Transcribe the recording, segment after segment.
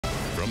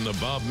From the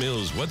Bob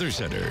Mills Weather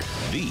Center,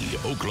 the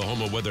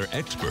Oklahoma weather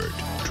expert,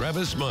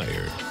 Travis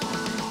Meyer.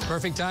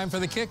 Perfect time for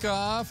the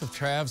kickoff of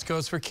Trav's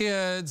Coats for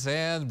Kids,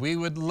 and we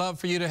would love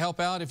for you to help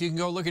out. If you can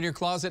go look in your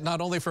closet, not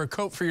only for a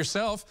coat for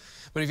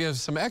yourself, but if you have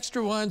some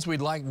extra ones,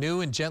 we'd like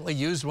new and gently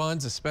used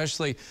ones,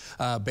 especially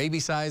baby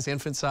size,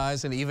 infant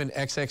size, and even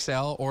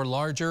XXL or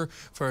larger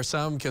for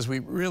some, because we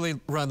really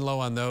run low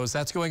on those.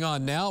 That's going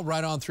on now,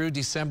 right on through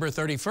December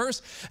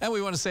 31st. And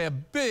we want to say a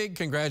big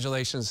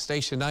congratulations to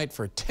Station Knight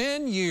for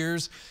 10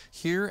 years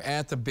here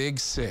at the Big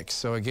Six.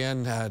 So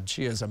again,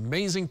 she is an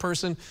amazing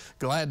person.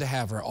 Glad to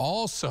have her.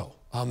 Also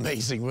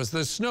amazing was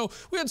the snow.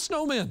 We had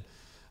snowmen.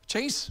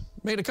 Chase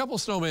made a couple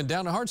snowmen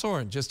down to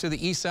Hartshorn, just to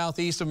the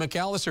east-southeast of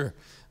McAllister.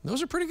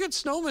 Those are pretty good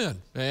snowmen.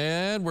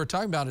 And we're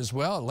talking about as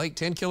well, Lake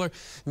Tenkiller.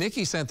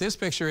 Nikki sent this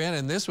picture in,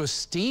 and this was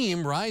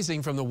steam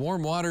rising from the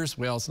warm waters.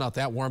 Well, it's not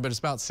that warm, but it's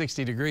about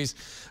 60 degrees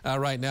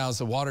right now as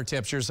the water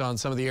temperatures on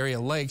some of the area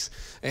lakes.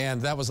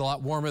 And that was a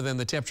lot warmer than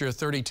the temperature of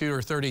 32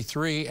 or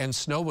 33, and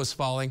snow was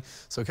falling.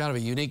 So kind of a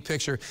unique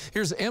picture.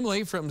 Here's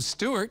Emily from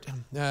Stewart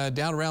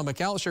down around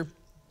McAllister.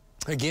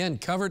 Again,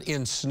 covered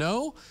in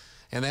snow.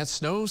 And that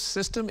snow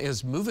system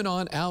is moving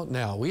on out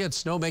now. We had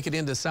snow make it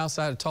into the south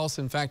side of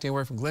Tulsa. In fact,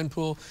 anywhere from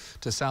Glenpool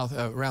to south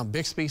around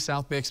Bixby,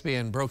 South Bixby,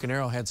 and Broken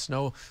Arrow had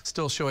snow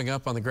still showing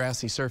up on the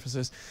grassy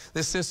surfaces.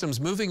 This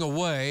system's moving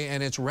away,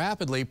 and it's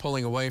rapidly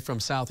pulling away from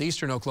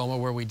southeastern Oklahoma,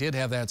 where we did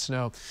have that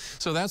snow.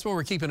 So that's what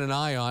we're keeping an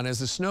eye on. As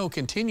the snow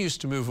continues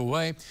to move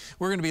away,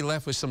 we're going to be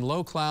left with some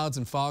low clouds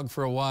and fog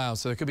for a while.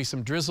 So there could be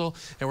some drizzle,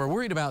 and we're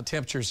worried about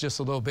temperatures just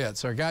a little bit.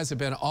 So our guys have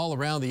been all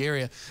around the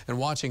area and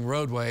watching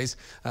roadways.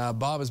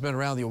 Bob has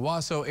been around the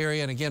Owasso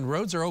area, and again,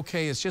 roads are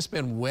okay. It's just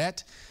been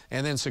wet.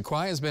 And then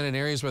Sequoia has been in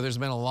areas where there's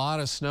been a lot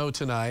of snow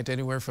tonight,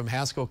 anywhere from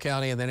Haskell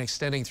County and then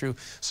extending through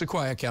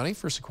Sequoia County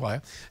for Sequoia.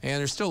 And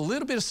there's still a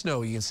little bit of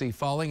snow you can see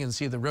falling and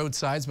see the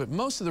roadsides, but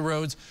most of the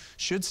roads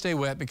should stay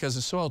wet because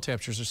the soil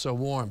temperatures are so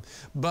warm.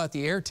 But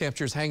the air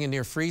temperatures hanging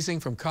near freezing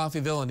from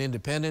Coffeyville and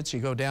Independence.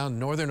 You go down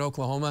northern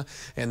Oklahoma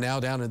and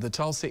now down to the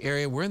Tulsa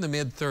area. We're in the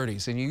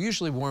mid-30s, and you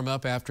usually warm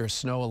up after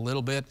snow a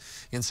little bit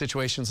in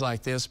situations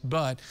like this.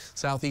 But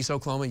southeast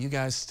Oklahoma, you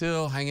guys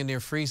still hanging near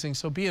freezing,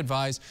 so be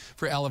advised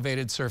for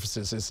elevated surfaces.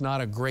 It's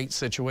not a great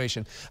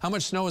situation. How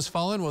much snow has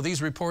fallen? Well,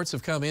 these reports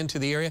have come into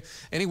the area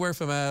anywhere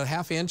from a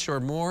 ½ inch or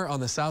more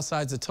on the south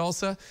sides of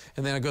Tulsa,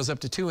 and then it goes up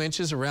to 2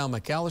 inches around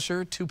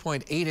McAllister,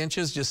 2.8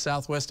 inches just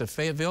southwest of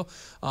Fayetteville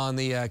on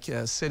the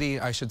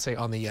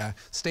on the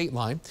state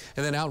line.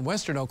 And then out in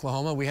western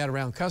Oklahoma, we had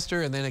around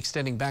Custer and then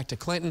extending back to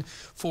Clinton,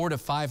 4 to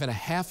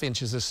 5.5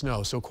 inches of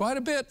snow. So quite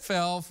a bit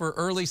fell for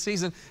early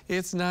season.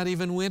 It's not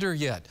even winter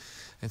yet.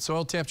 And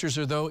soil temperatures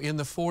are, though, in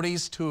the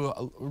 40s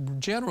to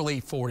generally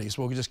 40s.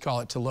 We'll just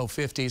call it to low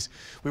 50s.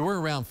 We were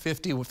around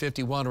 50,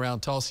 51 around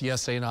Tulsa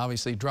yesterday, and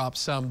obviously dropped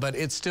some. But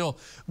it's still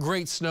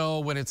great snow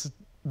when it's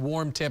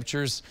warm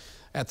temperatures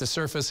at the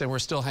surface, and we're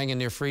still hanging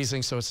near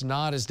freezing, so it's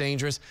not as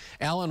dangerous.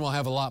 Alan will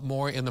have a lot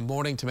more in the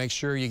morning to make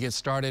sure you get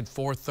started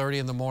 4:30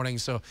 in the morning.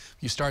 So if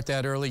you start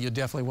that early, you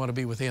definitely want to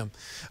be with him.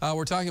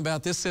 We're talking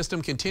about this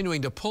system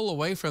continuing to pull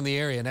away from the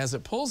area, and as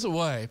it pulls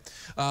away,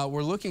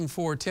 we're looking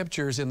for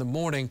temperatures in the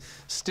morning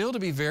still to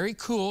be very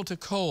cool to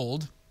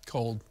cold,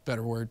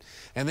 better word,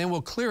 and then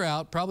we'll clear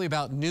out probably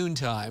about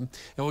noontime,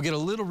 and we'll get a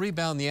little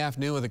rebound in the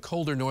afternoon with a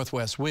colder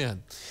northwest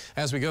wind.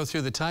 As we go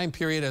through the time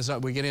period, as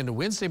we get into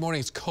Wednesday morning,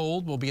 it's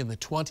cold. We'll be in the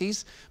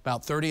 20s,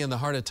 about 30 in the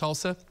heart of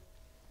Tulsa,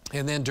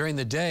 and then during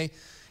the day,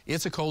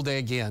 it's a cold day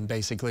again,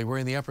 basically. We're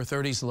in the upper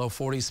 30s, low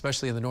 40s,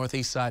 especially in the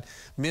northeast side,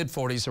 mid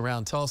 40s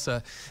around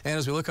Tulsa. And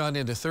as we look on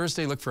into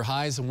Thursday, look for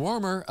highs and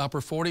warmer,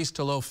 upper 40s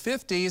to low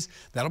 50s.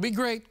 That'll be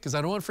great, because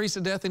I don't want to freeze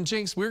to death in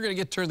Jinx. We're going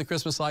to turn the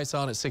Christmas lights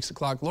on at 6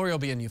 o'clock. Lori will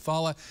be in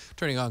Eufaula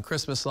turning on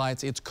Christmas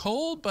lights. It's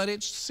cold, but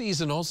it's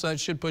seasonal, so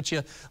it should put you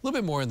a little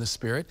bit more in the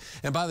spirit.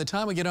 And by the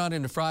time we get on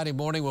into Friday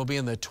morning, we'll be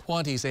in the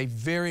 20s. A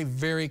very,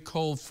 very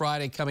cold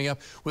Friday coming up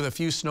with a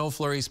few snow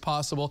flurries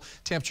possible.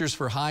 Temperatures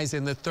for highs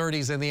in the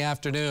 30s in the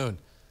afternoon.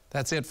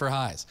 That's it for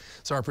highs.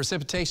 So our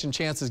precipitation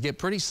chances get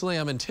pretty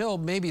slim until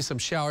maybe some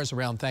showers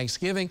around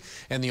Thanksgiving.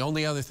 And the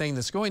only other thing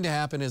that's going to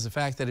happen is the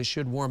fact that it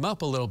should warm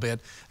up a little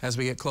bit as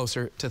we get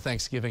closer to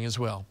Thanksgiving as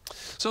well.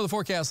 So the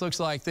forecast looks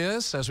like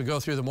this as we go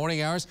through the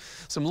morning hours.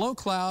 Some low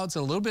clouds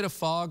and a little bit of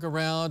fog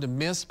around and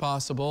mist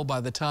possible by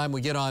the time we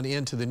get on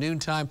into the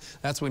noontime.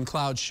 That's when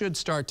clouds should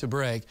start to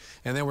break.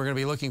 And then we're going to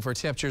be looking for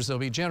temperatures that'll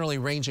be generally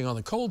ranging on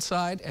the cold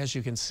side, as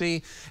you can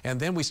see. And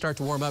then we start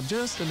to warm up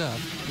just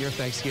enough near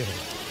Thanksgiving.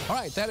 All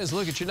right, that is a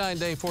look at your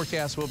 9-day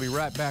forecast. We'll be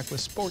right back with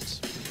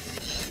sports.